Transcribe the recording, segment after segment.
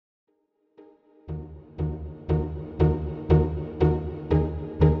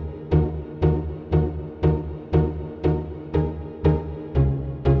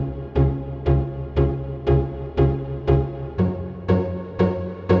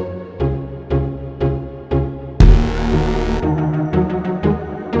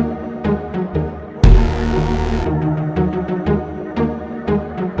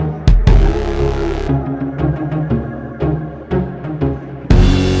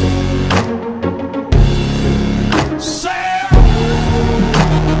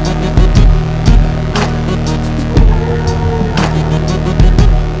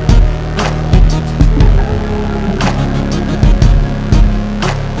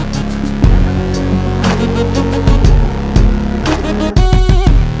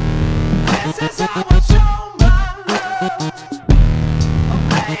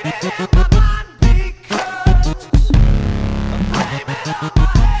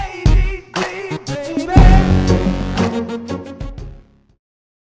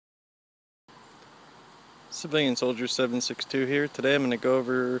Civilian Soldier 762 here. Today I'm going to go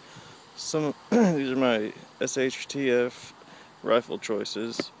over some these are my S.H.T.F rifle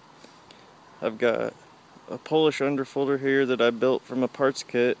choices. I've got a Polish underfolder here that I built from a parts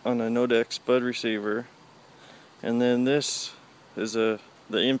kit on a Nodex Bud receiver. And then this is the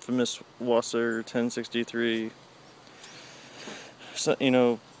infamous w.r.o.l 1063.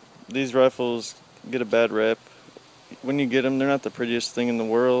 So, these rifles get a bad rep. When you get them, they're not the prettiest thing in the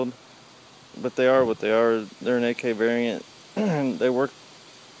world, but they are what they are. They're an AK variant. They work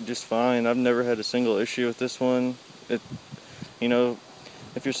just fine. I've never had a single issue with this one. If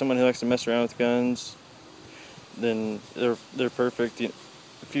you're someone who likes to mess around with guns, then they're perfect. A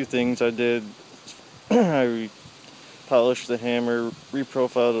few things I did: I polished the hammer,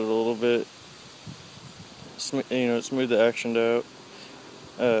 reprofiled it a little bit, smoothed the action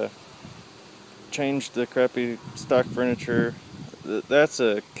out. Changed the crappy stock furniture. That's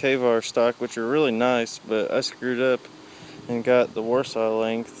a w.r.o.l stock, which are really nice, but I screwed up and got the Warsaw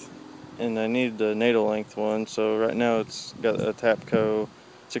length, and I needed the NATO length one. So right now it's got a Tapco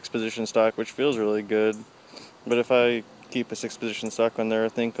 6-position stock, which feels really good. But if I keep a 6-position stock on there, I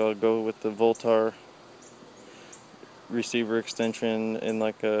think I'll go with the w.r.o.l receiver extension and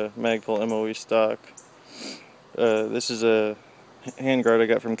like a Magpul MOE stock. This is a handguard I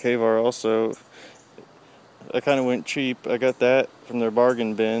got from w.r.o.l also. I kind of went cheap. I got that from their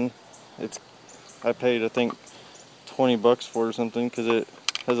bargain bin. I paid, I think, $20 for it or something, because it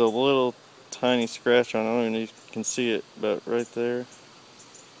has a little tiny scratch on it. I don't even know if you can see it, but right there.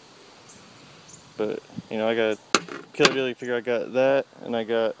 But I got a killer deal. You figure I got that, and I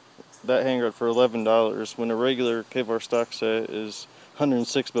got that handguard for $11 when a regular w.r.o.l stock set is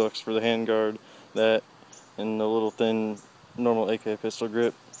 $106 for the handguard, that, and the little thin normal AK pistol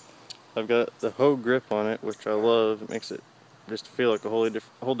grip. I've got the Hogue grip on it, which I love. It makes it just feel like a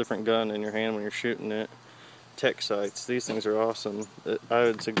whole different gun in your hand when you're shooting it. Tech sights. These things are awesome. I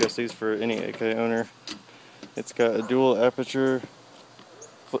would suggest these for any AK owner. It's got a dual aperture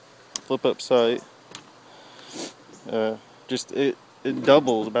flip up sight. It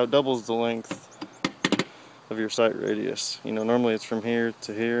about doubles the length of your sight radius. Normally it's from here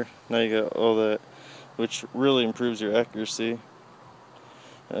to here. Now you got all that, which really improves your accuracy.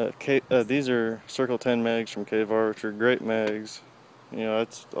 These are Circle 10 mags from w.r.o.l, which are great mags.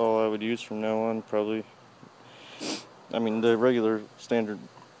 That's all I would use from now on, probably. I mean, the regular standard,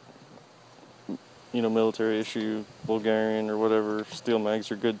 military issue Bulgarian or whatever steel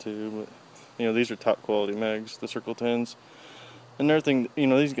mags are good too, but these are top quality mags, the Circle 10s. Another thing,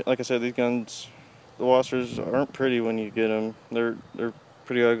 these, like I said, these guns, the Wassers aren't pretty when you get them. They're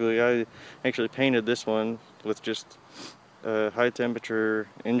pretty ugly. I actually painted this one with just high temperature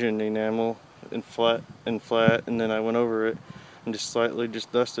engine enamel in flat, and then I went over it and just slightly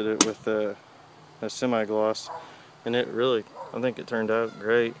dusted it with a semi-gloss, and I think it turned out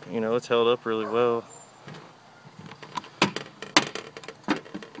great. It's held up really well.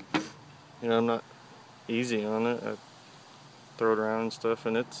 I'm not easy on it. I throw it around and stuff,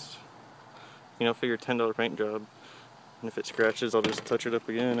 and it's, figure $10 paint job, and if it scratches I'll just touch it up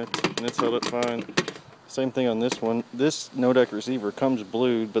again, and it's held up fine. Same thing on this one. This Nodex receiver comes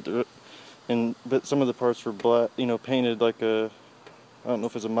blued, but some of the parts were black, painted like I don't know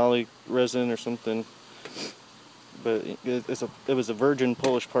if it's a Molly resin or something, but it was a virgin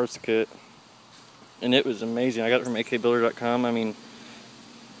Polish parts kit, and it was amazing. I got it from akbuilder.com. I mean,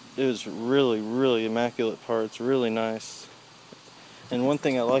 it was really, really immaculate parts, really nice. And one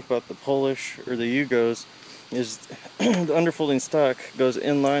thing I like about the Polish or the Yugos is the underfolding stock goes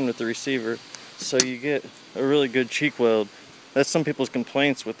in line with the receiver, so you get a really good cheek weld. That's some people's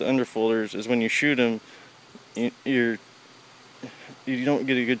complaints with the underfolders, is when you shoot them, you don't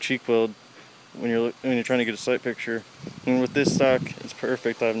get a good cheek weld when you're trying to get a sight picture. And with this stock, it's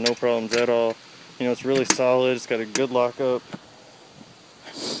perfect. I have no problems at all. It's really solid. It's got a good lockup.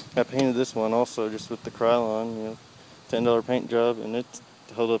 I painted this one also just with the Krylon, $10 paint job, and it's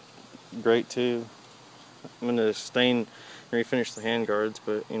held up great too. I'm gonna stain and refinish the handguards,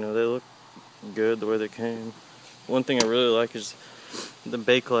 but they look good the way they came. One thing I really like is the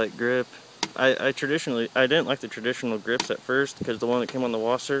Bakelite grip. I didn't like the traditional grips at first, because the one that came on the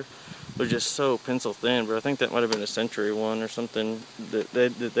washer was just so pencil thin, but I think that might have been a Century one or something that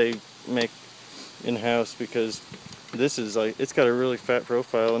they make in-house, because this is it's got a really fat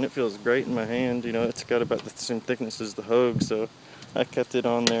profile and it feels great in my hand. It's got about the same thickness as the Hogue, so I kept it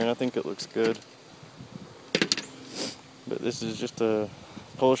on there and I think it looks good. But this is just a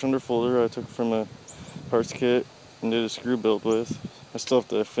Polish underfolder I took from a parts kit and did a screw build with. I still have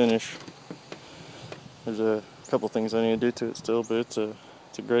to finish. There's a couple things I need to do to it still, but it's a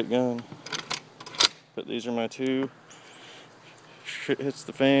great gun. But But these are my two shit hits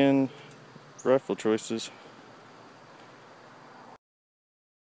the fan rifle choices.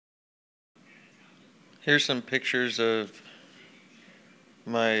 Here's some pictures of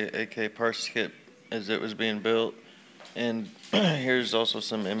my AK parts kit as it was being built, and here's also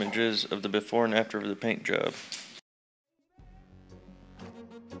some images of the before and after of the paint job.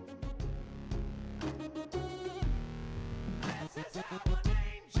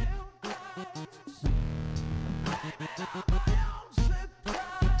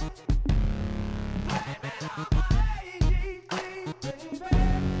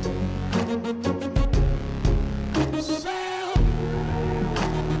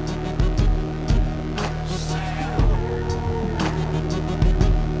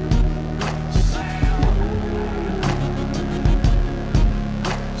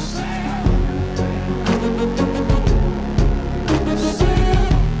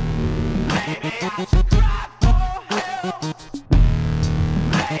 I should cry for help.